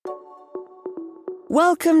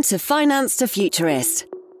Welcome to Finance to Futurist,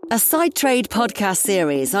 a side trade podcast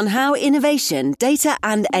series on how innovation, data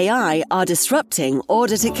and AI are disrupting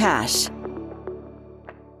order to cash.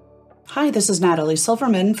 Hi, this is Natalie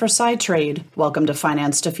Silverman for Side Trade. Welcome to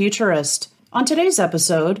Finance to Futurist. On today's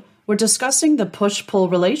episode, we're discussing the push-pull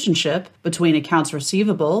relationship between accounts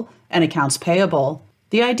receivable and accounts payable.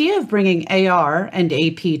 The idea of bringing AR and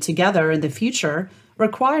AP together in the future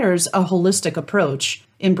requires a holistic approach,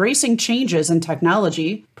 embracing changes in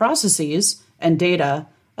technology, processes, and data,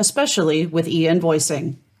 especially with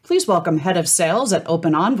e-invoicing. Please welcome Head of Sales at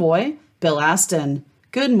OpenEnvoy, Bill Aston.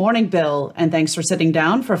 Good morning, Bill, and thanks for sitting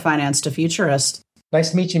down for Finance to Futurist.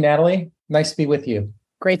 Nice to meet you, Natalie. Nice to be with you.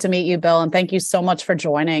 Great to meet you, Bill, and thank you so much for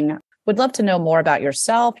joining. Would love to know more about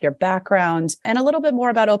yourself, your background, and a little bit more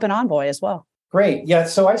about OpenEnvoy as well. Great. Yeah.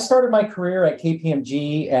 So I started my career at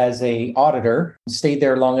KPMG as an auditor, stayed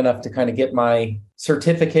there long enough to kind of get my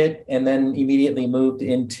certificate, and then immediately moved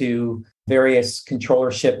into various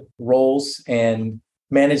controllership roles and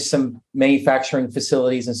managed some manufacturing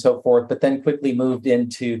facilities and so forth, but then quickly moved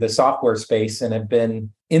into the software space and have been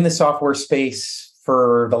in the software space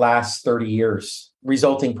for the last 30 years,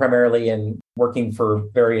 resulting primarily in working for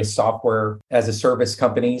various software as a service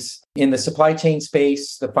companies in the supply chain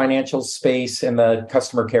space, the financial space, and the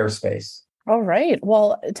customer care space. All right.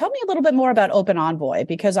 Well, tell me a little bit more about OpenEnvoy,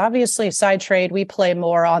 because obviously Side Trade, we play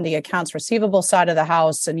more on the accounts receivable side of the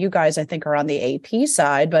house, and you guys, I think, are on the AP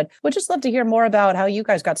side, but would just love to hear more about how you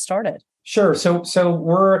guys got started. Sure. So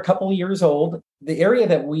we're a couple of years old. The area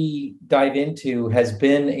that we dive into has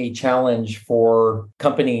been a challenge for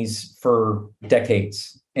companies for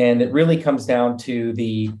decades. And it really comes down to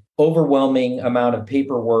the overwhelming amount of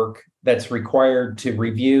paperwork that's required to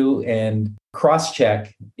review and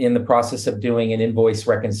cross-check in the process of doing an invoice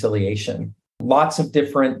reconciliation. Lots of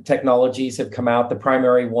different technologies have come out. The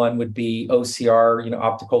primary one would be OCR,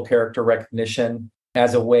 optical character recognition,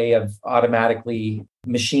 as a way of automatically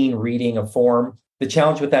machine reading a form. The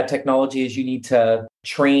challenge with that technology is you need to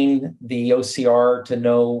train the OCR to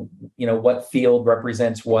know, what field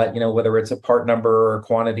represents what, whether it's a part number or a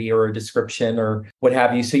quantity or a description or what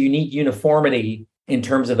have you. So you need uniformity in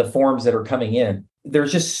terms of the forms that are coming in.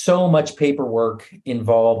 There's just so much paperwork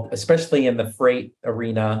involved, especially in the freight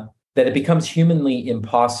arena, that it becomes humanly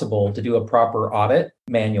impossible to do a proper audit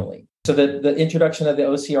manually. So the introduction of the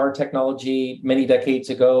OCR technology many decades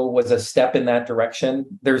ago was a step in that direction.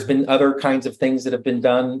 There's been other kinds of things that have been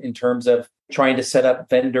done in terms of trying to set up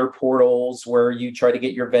vendor portals where you try to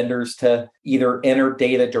get your vendors to either enter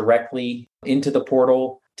data directly into the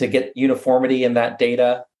portal to get uniformity in that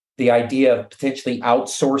data. The idea of potentially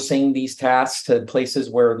outsourcing these tasks to places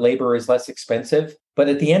where labor is less expensive. But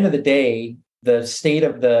at the end of the day, the state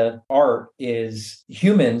of the art is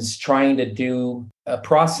humans trying to do a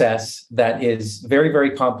process that is very,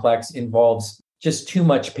 very complex, involves just too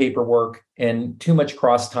much paperwork and too much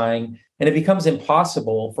cross-tying. And it becomes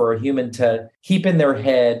impossible for a human to keep in their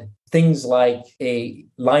head things like a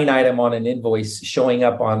line item on an invoice showing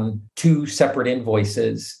up on two separate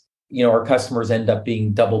invoices. Our customers end up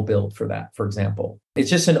being double billed for that, for example. It's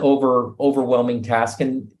just an overwhelming task.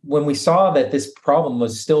 And when we saw that this problem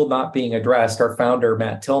was still not being addressed, our founder,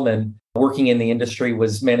 Matt Tillman, working in the industry,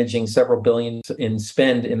 was managing several billions in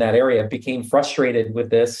spend in that area, became frustrated with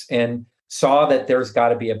this and saw that there's got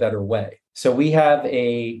to be a better way. So we have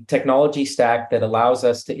a technology stack that allows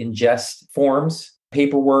us to ingest forms,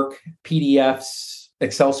 paperwork, PDFs,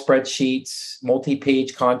 Excel spreadsheets,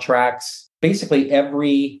 multi-page contracts, basically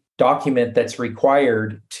every document that's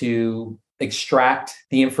required to extract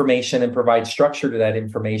the information and provide structure to that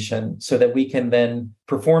information so that we can then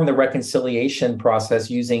perform the reconciliation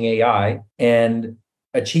process using AI and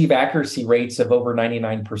achieve accuracy rates of over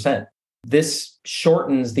 99%. This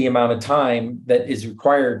shortens the amount of time that is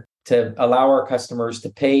required to allow our customers to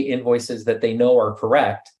pay invoices that they know are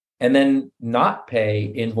correct and then not pay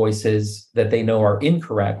invoices that they know are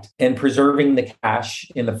incorrect, and preserving the cash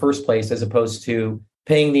in the first place as opposed to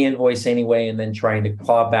paying the invoice anyway and then trying to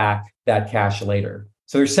claw back that cash later.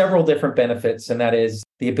 So there's several different benefits, and that is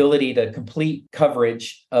the ability to complete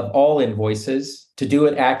coverage of all invoices, to do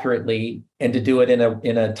it accurately, and to do it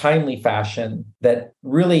in a timely fashion that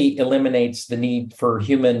really eliminates the need for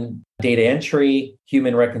human data entry,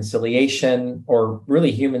 human reconciliation, or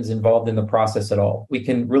really humans involved in the process at all. We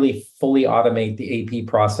can really fully automate the AP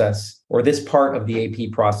process, or this part of the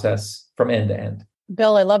AP process, from end to end.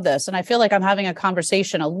 Bill, I love this. And I feel like I'm having a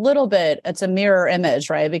conversation a little bit. It's a mirror image,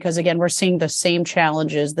 right? Because again, we're seeing the same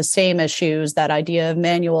challenges, the same issues, that idea of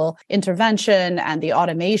manual intervention and the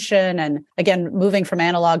automation. And again, moving from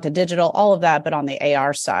analog to digital, all of that, but on the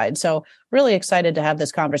AR side. So really excited to have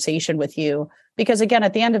this conversation with you. Because again,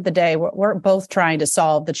 at the end of the day, we're both trying to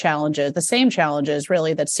solve the challenges, the same challenges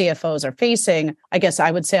really that CFOs are facing, I guess I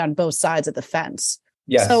would say on both sides of the fence.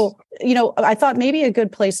 Yes. So, I thought maybe a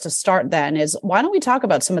good place to start then is why don't we talk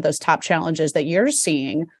about some of those top challenges that you're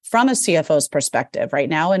seeing from a CFO's perspective right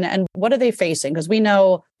now? And what are they facing? Because we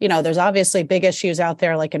know, there's obviously big issues out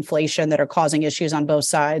there like inflation that are causing issues on both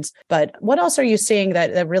sides. But what else are you seeing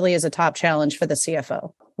that really is a top challenge for the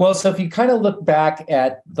CFO? Well, so if you kind of look back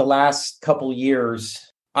at the last couple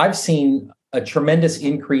years, I've seen a tremendous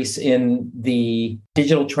increase in the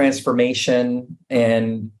digital transformation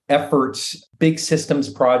and efforts, big systems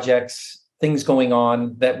projects, things going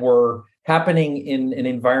on that were happening in an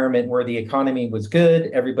environment where the economy was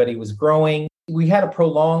good, everybody was growing. We had a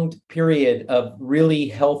prolonged period of really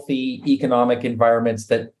healthy economic environments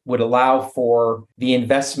that would allow for the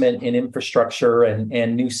investment in infrastructure and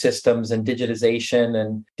new systems and digitization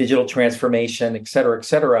and digital transformation, et cetera, et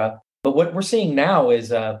cetera. But what we're seeing now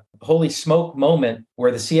is a holy smoke moment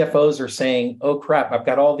where the CFOs are saying, oh crap, I've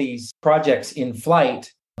got all these projects in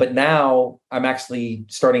flight, but now I'm actually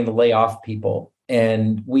starting to lay off people.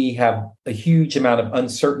 And we have a huge amount of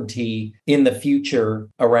uncertainty in the future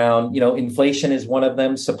around, inflation is one of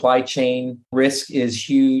them. Supply chain risk is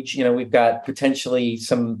huge. We've got potentially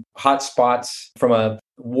some hot spots from a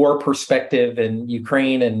war perspective in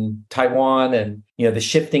Ukraine and Taiwan, and the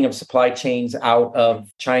shifting of supply chains out of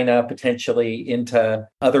China potentially into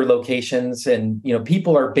other locations. And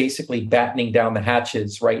people are basically battening down the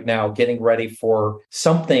hatches right now, getting ready for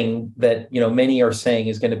something that many are saying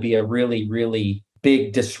is going to be a really, really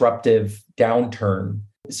big disruptive downturn.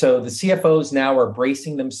 So the CFOs now are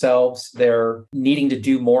bracing themselves. They're needing to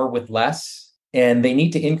do more with less. And they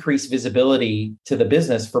need to increase visibility to the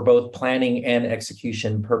business for both planning and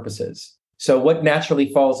execution purposes. So what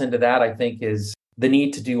naturally falls into that, I think, is the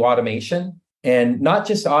need to do automation, and not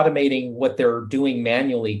just automating what they're doing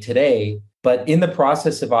manually today, but in the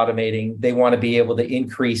process of automating, they want to be able to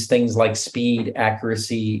increase things like speed,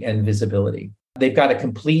 accuracy, and visibility. They've got to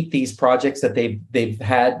complete these projects that they've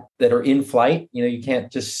had that are in flight. You can't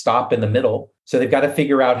just stop in the middle. So they've got to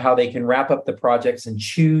figure out how they can wrap up the projects and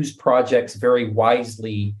choose projects very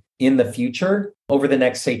wisely in the future over the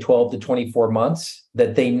next, say, 12 to 24 months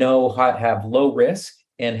that they know have low risk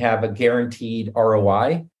and have a guaranteed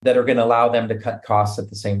ROI that are going to allow them to cut costs at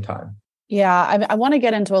the same time. Yeah, I want to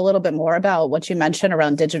get into a little bit more about what you mentioned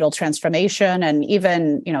around digital transformation. And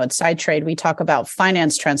even, at SideTrade, we talk about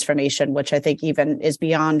finance transformation, which I think even is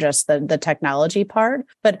beyond just the technology part.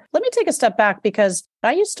 But let me take a step back, because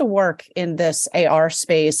I used to work in this AR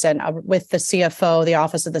space and with the CFO, the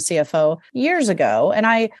office of the CFO years ago. And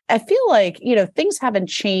I feel like, things haven't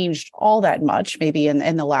changed all that much, maybe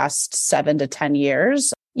in the last 7 to 10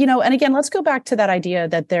 years. And again, let's go back to that idea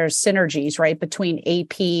that there's synergies, right, between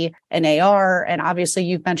AP and AR. And obviously,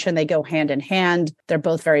 you've mentioned they go hand in hand. They're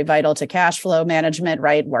both very vital to cash flow management,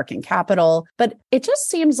 right, working capital. But it just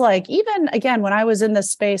seems like, even again, when I was in this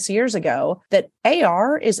space years ago, that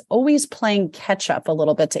AR is always playing catch up a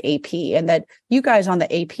little bit to AP, and that you guys on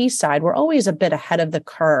the AP side were always a bit ahead of the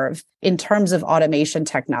curve in terms of automation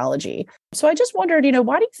technology. So I just wondered,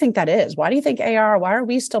 why do you think that is? Why do you think AR, why are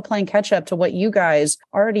we still playing catch up to what you guys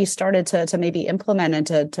already started to maybe implement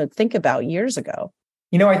and to think about years ago?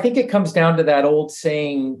 I think it comes down to that old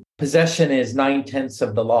saying, possession is 9/10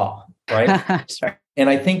 of the law, right? Sure. And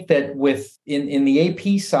I think that in the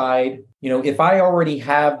AP side, if I already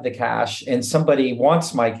have the cash and somebody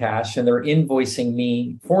wants my cash and they're invoicing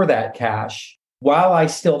me for that cash, while I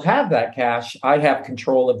still have that cash, I have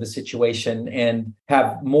control of the situation and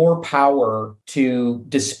have more power to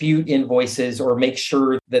dispute invoices or make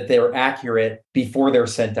sure that they're accurate before they're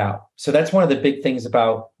sent out. So that's one of the big things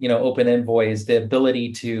about, OpenEnvoy is the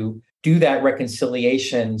ability to do that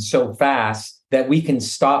reconciliation so fast that we can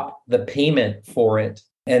stop the payment for it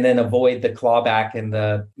and then avoid the clawback and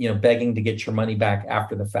the, begging to get your money back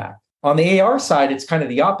after the fact. On the AR side, it's kind of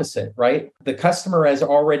the opposite, right? The customer has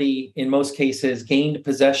already, in most cases, gained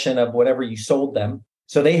possession of whatever you sold them.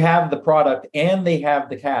 So they have the product and they have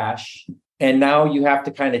the cash. And now you have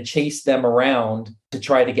to kind of chase them around to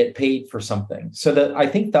try to get paid for something. So I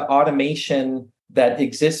think the automation that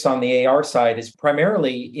exists on the AR side is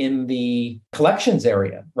primarily in the collections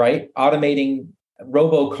area, right? Automating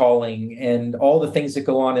robocalling and all the things that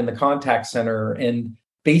go on in the contact center and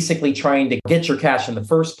basically trying to get your cash in the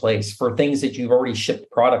first place for things that you've already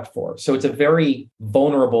shipped product for. So it's a very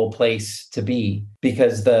vulnerable place to be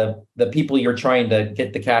because the people you're trying to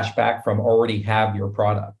get the cash back from already have your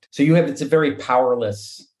product. So it's a very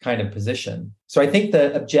powerless kind of position. So I think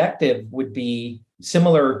the objective would be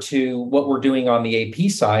similar to what we're doing on the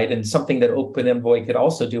AP side, and something that OpenEnvoy could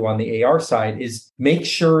also do on the AR side is make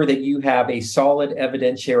sure that you have a solid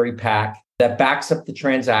evidentiary pack that backs up the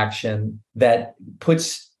transaction, that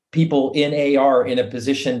puts people in AR in a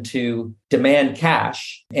position to demand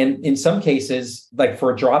cash. And in some cases, like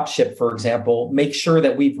for a drop ship, for example, make sure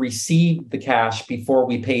that we've received the cash before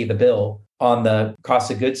we pay the bill on the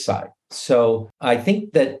cost of goods side. So I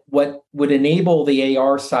think that what would enable the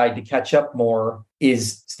AR side to catch up more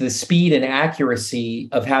is the speed and accuracy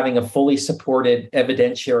of having a fully supported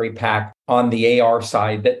evidentiary pack on the AR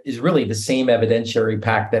side that is really the same evidentiary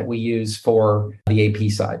pack that we use for the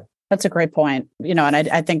AP side. That's a great point. And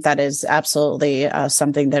I think that is absolutely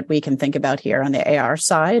something that we can think about here on the AR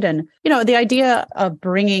side. And, the idea of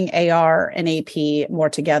bringing AR and AP more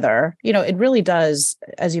together, it really does,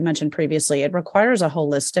 as you mentioned previously, it requires a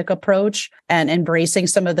holistic approach and embracing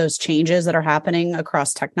some of those changes that are happening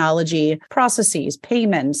across technology, processes,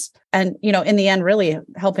 payments, and, in the end, really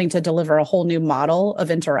helping to deliver a whole new model of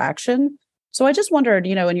interaction. So I just wondered,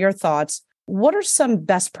 in your thoughts, what are some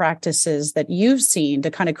best practices that you've seen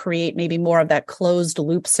to kind of create maybe more of that closed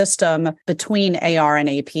loop system between AR and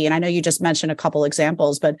AP? And I know you just mentioned a couple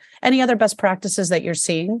examples, but any other best practices that you're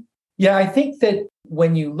seeing? Yeah, I think that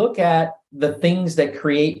when you look at the things that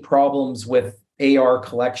create problems with AR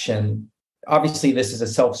collection, obviously this is a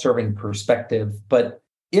self-serving perspective, but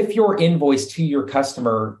if your invoice to your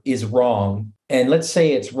customer is wrong, and let's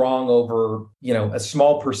say it's wrong over, a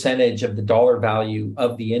small percentage of the dollar value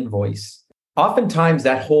of the invoice, oftentimes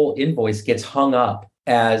that whole invoice gets hung up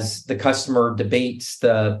as the customer debates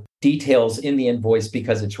the details in the invoice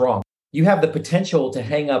because it's wrong. You have the potential to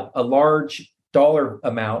hang up a large dollar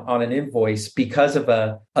amount on an invoice because of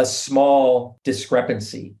a small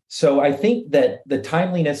discrepancy. So I think that the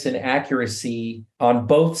timeliness and accuracy on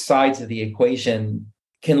both sides of the equation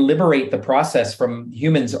can liberate the process from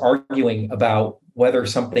humans arguing about whether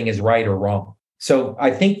something is right or wrong. So I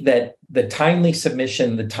think that the timely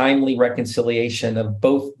submission, the timely reconciliation of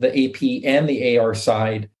both the AP and the AR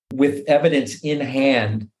side with evidence in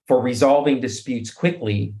hand for resolving disputes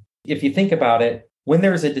quickly. If you think about it, when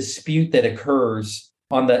there's a dispute that occurs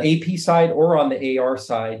on the AP side or on the AR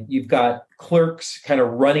side, you've got clerks kind of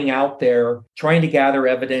running out there trying to gather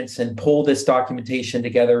evidence and pull this documentation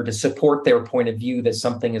together to support their point of view that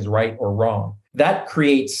something is right or wrong. That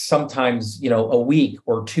creates sometimes, a week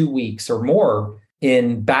or 2 weeks or more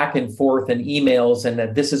in back and forth and emails, and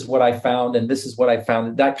that this is what I found and this is what I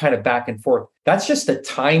found, that kind of back and forth. That's just a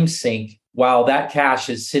time sink while that cash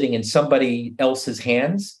is sitting in somebody else's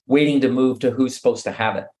hands, waiting to move to who's supposed to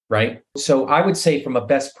have it, right? So I would say from a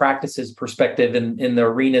best practices perspective in the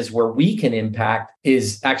arenas where we can impact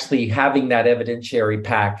is actually having that evidentiary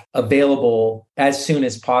pack available as soon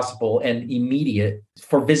as possible and immediate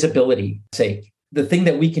for visibility's sake. The thing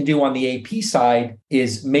that we can do on the AP side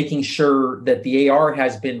is making sure that the AR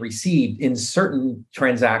has been received in certain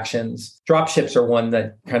transactions. Dropships are one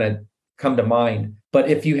that kind of come to mind. But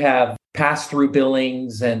if you have pass-through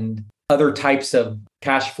billings and other types of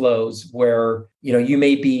cash flows where, you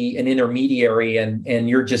may be an intermediary and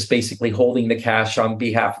you're just basically holding the cash on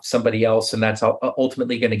behalf of somebody else, and that's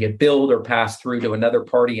ultimately going to get billed or passed through to another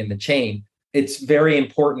party in the chain. It's very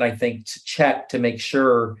important, I think, to check to make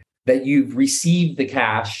sure that you've received the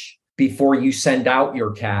cash before you send out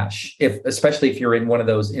your cash, especially if you're in one of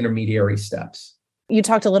those intermediary steps. You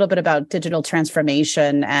talked a little bit about digital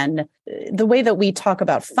transformation and the way that we talk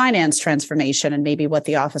about finance transformation and maybe what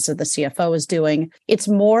the Office of the CFO is doing. It's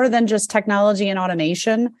more than just technology and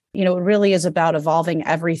automation. It really is about evolving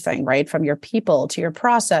everything, right? From your people to your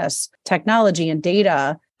process, technology and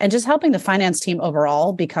data, and just helping the finance team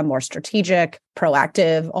overall become more strategic,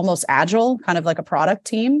 proactive, almost agile, kind of like a product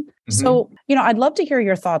team. Mm-hmm. So, I'd love to hear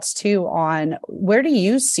your thoughts too on where do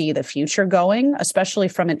you see the future going, especially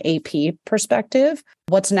from an AP perspective?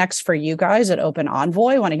 What's next for you guys at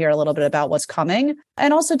OpenEnvoy? I want to hear a little bit about what's coming.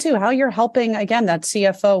 And also too, how you're helping, again, that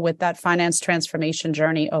CFO with that finance transformation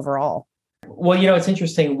journey overall. Well, it's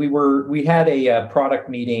interesting. We had a product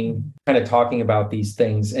meeting kind of talking about these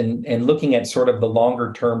things and looking at sort of the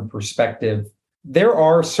longer term perspective. There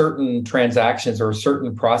are certain transactions or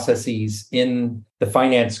certain processes in the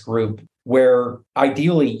finance group where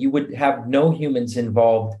ideally you would have no humans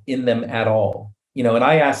involved in them at all. And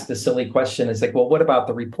I asked the silly question, it's like, well, what about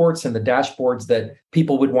the reports and the dashboards that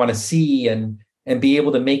people would want to see? And and be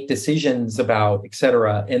able to make decisions about, et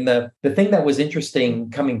cetera. And the thing that was interesting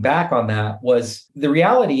coming back on that was the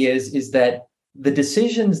reality is that the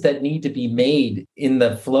decisions that need to be made in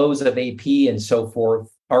the flows of AP and so forth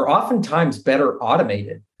are oftentimes better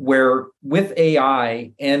automated, where with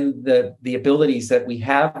AI and the abilities that we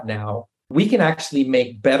have now, we can actually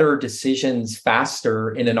make better decisions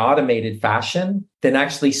faster in an automated fashion than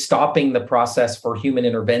actually stopping the process for human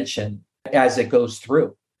intervention as it goes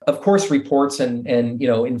through. Of course, reports and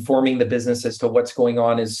informing the business as to what's going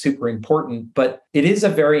on is super important, but it is a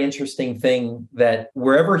very interesting thing that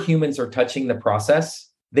wherever humans are touching the process,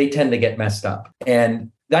 they tend to get messed up.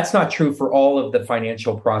 And that's not true for all of the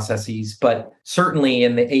financial processes, but certainly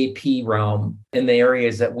in the AP realm, in the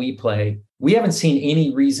areas that we play, we haven't seen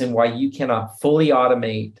any reason why you cannot fully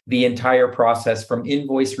automate the entire process from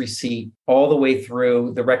invoice receipt all the way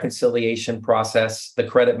through the reconciliation process, the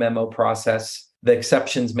credit memo process, the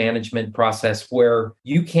exceptions management process, where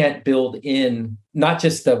you can't build in not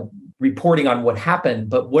just the reporting on what happened,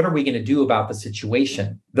 but what are we going to do about the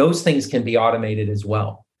situation? Those things can be automated as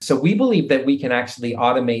well. So we believe that we can actually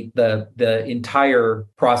automate the entire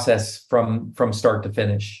process from start to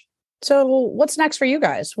finish. So what's next for you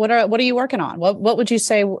guys? What are you working on? What would you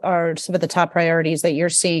say are some of the top priorities that you're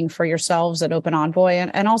seeing for yourselves at OpenEnvoy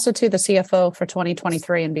and also to the CFO for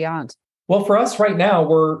 2023 and beyond? Well, for us right now,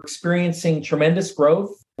 we're experiencing tremendous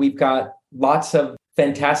growth. We've got lots of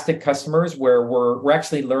fantastic customers where we're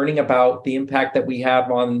actually learning about the impact that we have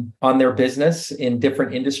on their business in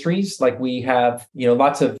different industries. Like we have,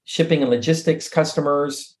 lots of shipping and logistics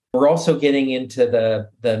customers. We're also getting into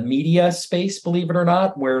the media space, believe it or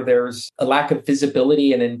not, where there's a lack of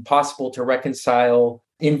visibility and impossible to reconcile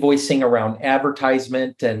invoicing around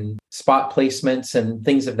advertisement and spot placements and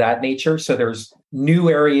things of that nature. So there's new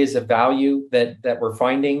areas of value that we're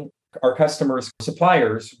finding. Our customers,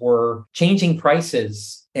 suppliers were changing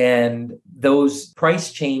prices, and those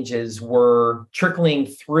price changes were trickling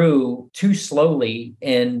through too slowly.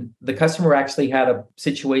 And the customer actually had a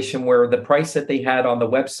situation where the price that they had on the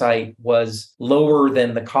website was lower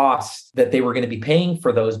than the cost that they were going to be paying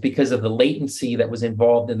for those because of the latency that was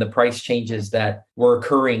involved in the price changes that were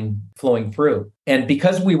occurring, flowing through. And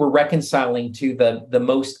because we were reconciling to the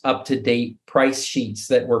most up-to-date price sheets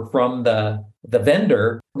that were from the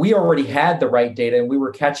vendor, we already had the right data and we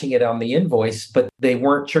were catching it on the invoice, but they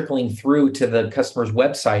weren't trickling through to the customer's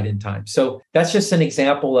website in time. So that's just an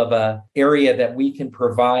example of an area that we can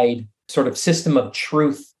provide sort of system of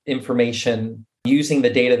truth information using the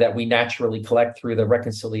data that we naturally collect through the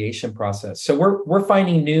reconciliation process. So we're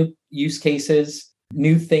finding new use cases,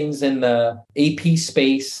 new things in the AP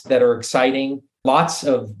space that are exciting. Lots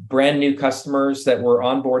of brand new customers that we're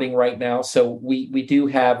onboarding right now. So we do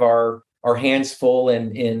have our hands full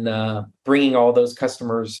in bringing all those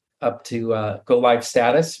customers up to go live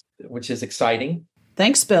status, which is exciting.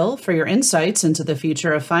 Thanks, Bill, for your insights into the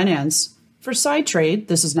future of finance. For SideTrade,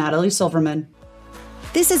 this is Natalie Silverman.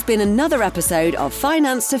 This has been another episode of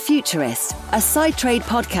Finance to Futurist, a SideTrade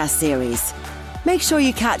podcast series. Make sure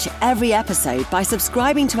you catch every episode by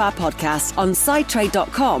subscribing to our podcast on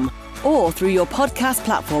sidetrade.com or through your podcast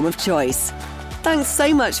platform of choice. Thanks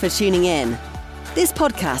so much for tuning in. This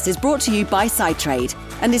podcast is brought to you by SideTrade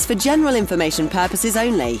and is for general information purposes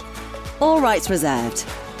only. All rights reserved.